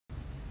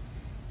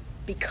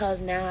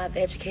because now I've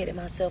educated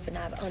myself and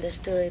I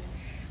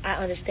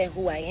understand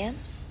who I am,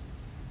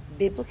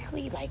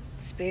 biblically, like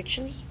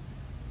spiritually,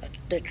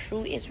 the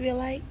true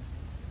Israelite,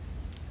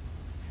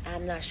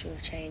 I'm not sure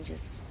if change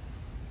is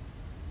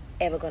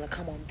ever going to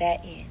come on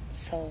that end.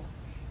 So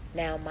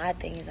now my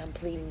thing is I'm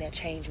pleading that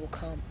change will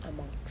come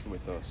amongst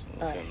with us.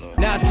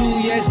 Now 2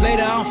 years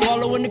later, I'm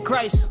following the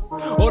Christ.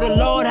 Oh, the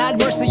Lord had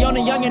mercy on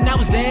the young, and I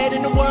was dead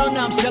in the world.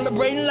 Now I'm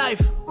celebrating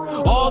life.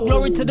 All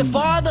glory to the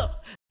Father.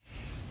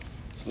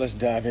 So let's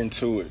dive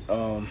into it.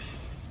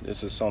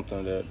 This is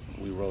something that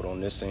we wrote on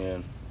this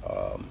end.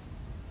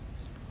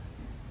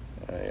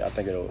 I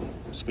think it'll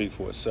speak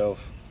for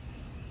itself.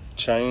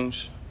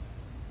 Change,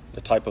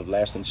 the type of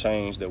lasting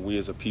change that we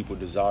as a people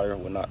desire,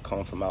 will not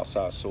come from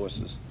outside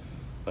sources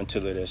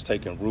until it has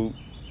taken root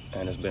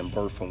and has been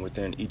birthed from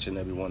within each and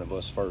every one of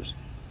us first.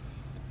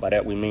 By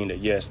that we mean that,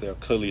 yes, there are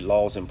clearly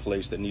laws in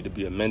place that need to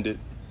be amended,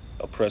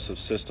 oppressive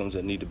systems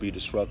that need to be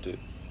disrupted,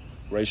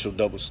 racial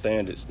double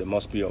standards that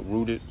must be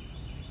uprooted,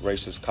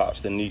 racist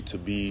cops that need to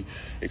be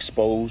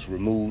exposed,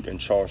 removed, and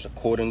charged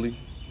accordingly,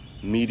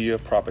 media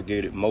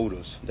propagated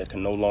motives that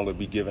can no longer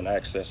be given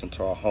access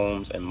into our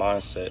homes and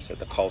mindsets at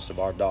the cost of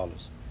our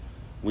dollars.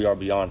 We are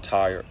beyond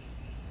tired,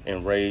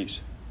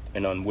 enraged,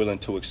 and unwilling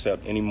to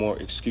accept any more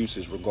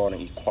excuses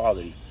regarding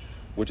equality,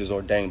 which is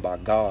ordained by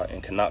God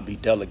and cannot be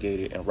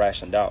delegated and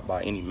rationed out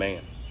by any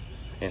man.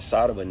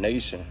 Inside of a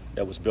nation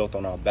that was built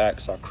on our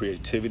backs, our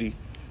creativity,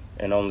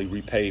 and only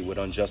repaid with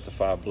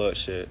unjustified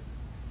bloodshed.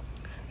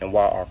 And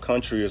while our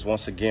country is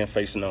once again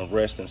facing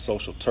unrest and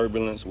social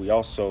turbulence, we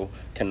also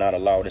cannot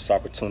allow this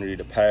opportunity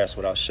to pass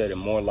without shedding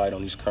more light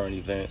on these current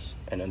events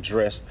and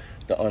address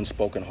the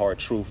unspoken hard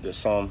truth that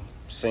some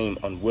seem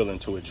unwilling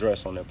to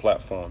address on their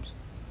platforms.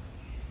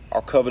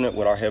 Our covenant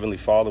with our Heavenly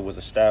Father was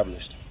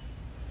established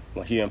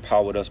when He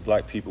empowered us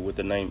black people with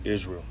the name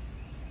Israel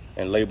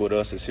and labeled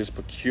us as His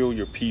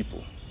peculiar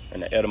people.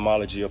 And the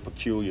etymology of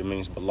peculiar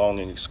means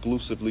belonging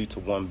exclusively to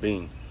one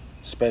being,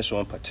 special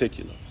and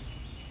particular.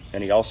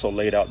 And He also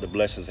laid out the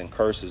blessings and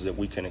curses that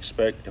we can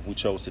expect if we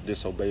chose to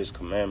disobey His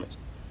commandments.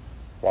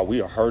 While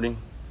we are hurting,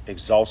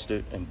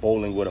 exhausted, and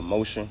boiling with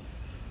emotion,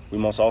 we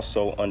must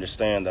also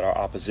understand that our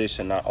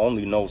opposition not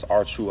only knows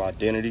our true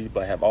identity,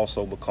 but have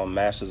also become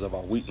masters of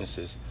our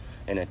weaknesses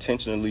and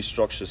intentionally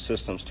structure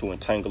systems to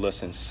entangle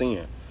us in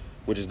sin,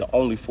 which is the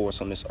only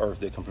force on this earth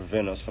that can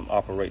prevent us from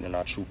operating in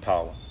our true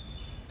power.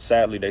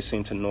 Sadly, they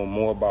seem to know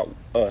more about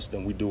us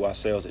than we do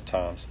ourselves at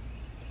times.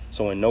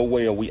 So in no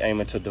way are we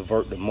aiming to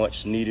divert the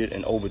much needed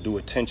and overdue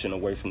attention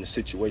away from the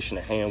situation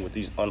at hand with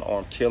these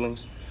unarmed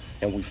killings,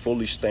 and we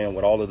fully stand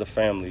with all of the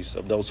families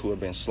of those who have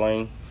been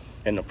slain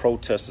and the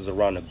protesters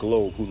around the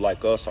globe who,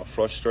 like us, are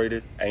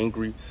frustrated,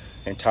 angry,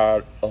 and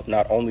tired of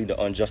not only the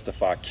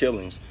unjustified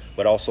killings,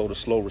 but also the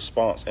slow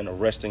response in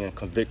arresting and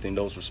convicting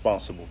those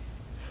responsible.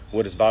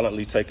 What is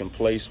violently taking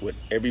place with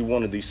every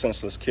one of these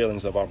senseless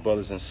killings of our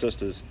brothers and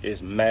sisters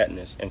is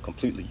madness and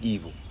completely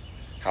evil.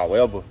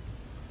 However,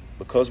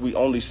 because we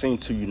only seem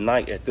to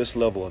unite at this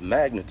level of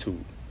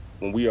magnitude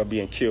when we are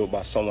being killed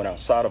by someone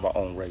outside of our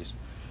own race,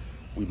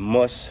 we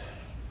must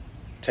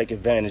take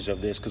advantage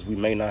of this, because we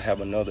may not have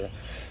another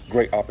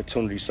great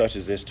opportunity such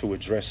as this to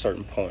address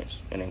certain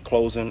points. And in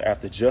closing,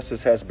 after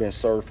justice has been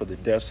served for the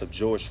deaths of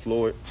George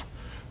Floyd,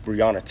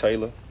 Breonna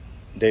Taylor,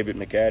 David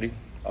McAddy,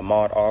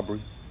 Ahmaud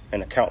Arbery,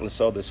 and the countless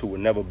others who will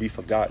never be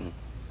forgotten,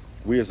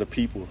 we as a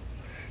people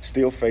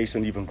still face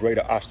an even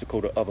greater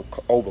obstacle to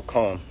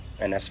overcome,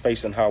 and that's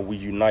facing how we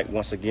unite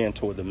once again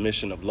toward the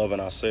mission of loving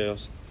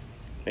ourselves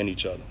and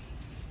each other.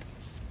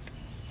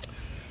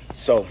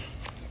 So,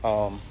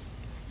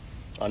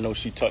 I know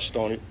she touched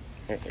on it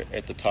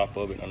at the top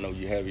of it. I know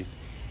you're heavy.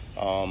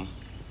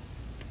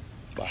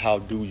 But how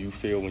do you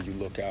feel when you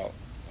look out,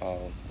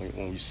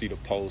 when you see the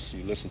posts,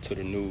 you listen to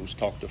the news,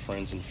 talk to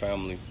friends and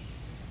family,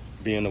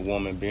 being a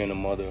woman, being a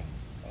mother,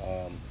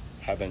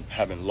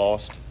 having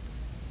lost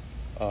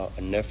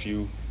a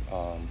nephew?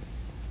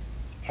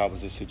 How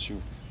does this hit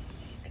you?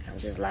 Like, I'm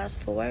just lost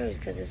for words,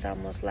 because it's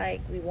almost like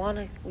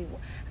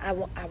I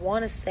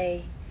want to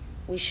say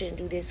we shouldn't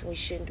do this and we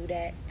shouldn't do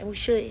that, and we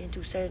shouldn't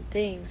do certain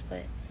things,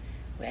 but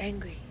we're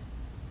angry.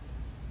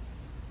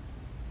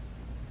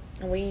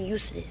 And we ain't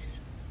used to this.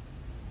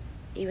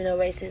 Even though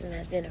racism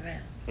has been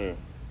around. Yeah.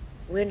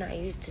 We're not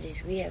used to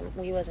this.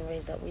 We wasn't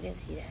raised up. We didn't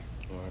see that.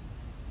 Right.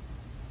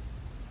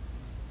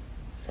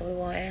 So we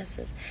want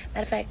answers.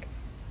 Matter of fact,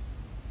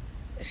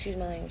 excuse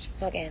my language,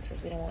 fuck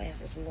answers. We don't want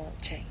answers. We want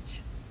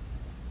change.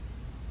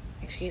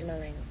 Excuse my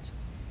language.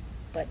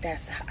 But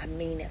that's how I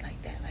mean it,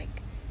 like that. Like,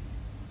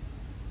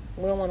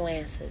 we don't want no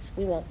answers.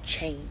 We want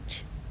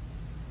change.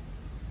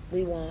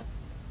 We want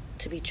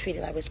to be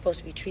treated like we're supposed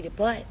to be treated.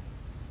 But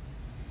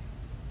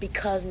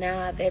because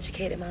now I've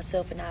educated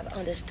myself and I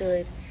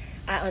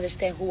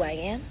understand who I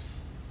am,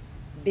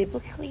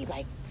 biblically,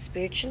 like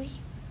spiritually,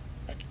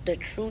 the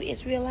true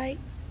Israelite,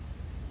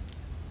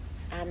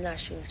 I'm not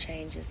sure if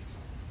change is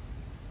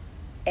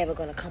ever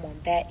going to come on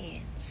that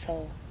end.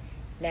 So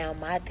now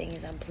my thing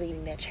is I'm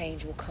pleading that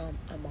change will come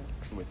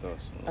amongst with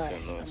us,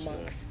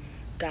 amongst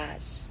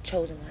God's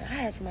chosen one. I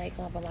had somebody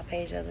come up on my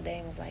page the other day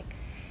and was like,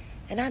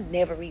 and I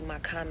never read my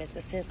comments,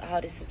 but since all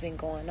this has been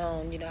going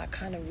on, I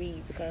kind of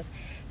read, because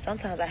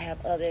sometimes I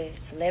have other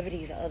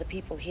celebrities or other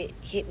people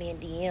hit me in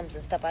DMs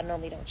and stuff I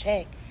normally don't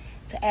check,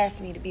 to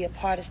ask me to be a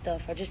part of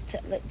stuff, or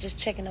just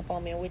checking up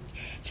on me, and we're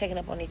checking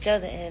up on each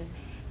other. And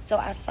so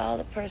I saw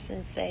the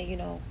person say,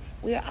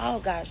 we are all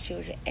God's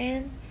children,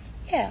 and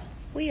yeah,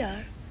 we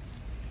are.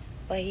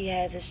 But he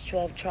has his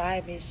 12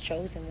 tribe, his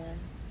chosen one,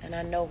 and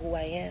I know who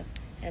I am.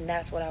 And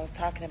that's what I was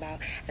talking about.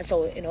 And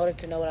so in order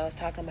to know what I was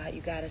talking about, you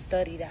got to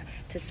study that,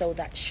 to show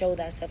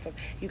thyself.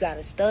 You got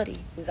to study.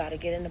 We got to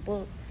get in the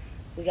book.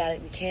 We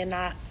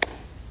cannot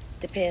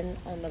depend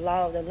on the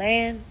law of the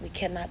land. We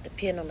cannot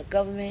depend on the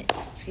government.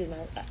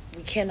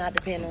 We cannot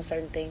depend on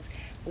certain things.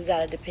 We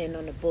got to depend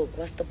on the book.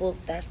 What's the book?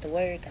 That's the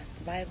word. That's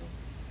the Bible.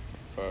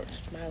 Facts.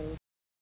 That's my little